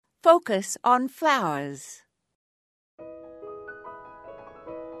Focus on Flowers.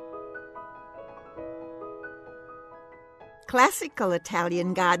 Classical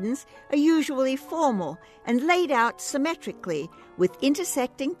Italian gardens are usually formal and laid out symmetrically with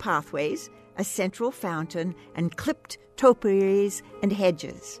intersecting pathways, a central fountain, and clipped topiaries and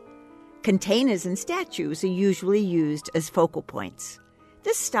hedges. Containers and statues are usually used as focal points.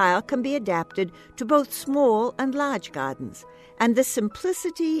 This style can be adapted to both small and large gardens, and the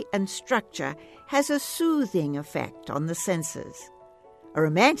simplicity and structure has a soothing effect on the senses. A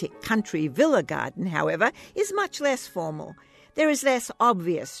romantic country villa garden, however, is much less formal. There is less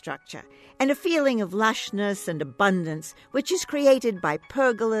obvious structure and a feeling of lushness and abundance which is created by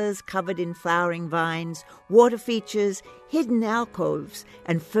pergolas covered in flowering vines, water features, hidden alcoves,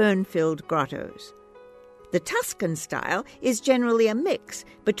 and fern-filled grottos. The Tuscan style is generally a mix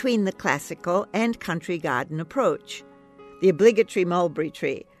between the classical and country garden approach. The obligatory mulberry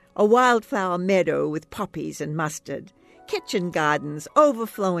tree, a wildflower meadow with poppies and mustard, kitchen gardens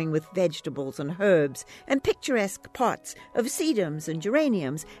overflowing with vegetables and herbs, and picturesque pots of sedums and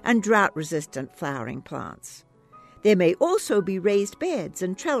geraniums and drought-resistant flowering plants. There may also be raised beds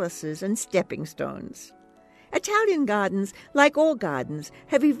and trellises and stepping stones. Italian gardens, like all gardens,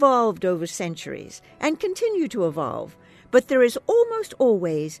 have evolved over centuries and continue to evolve, but there is almost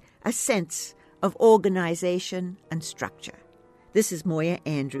always a sense of organization and structure. This is Moya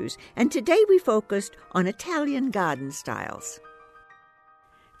Andrews, and today we focused on Italian garden styles.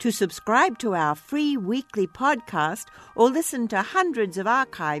 To subscribe to our free weekly podcast or listen to hundreds of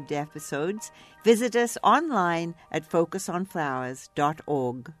archived episodes, visit us online at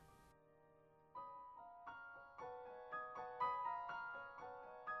focusonflowers.org.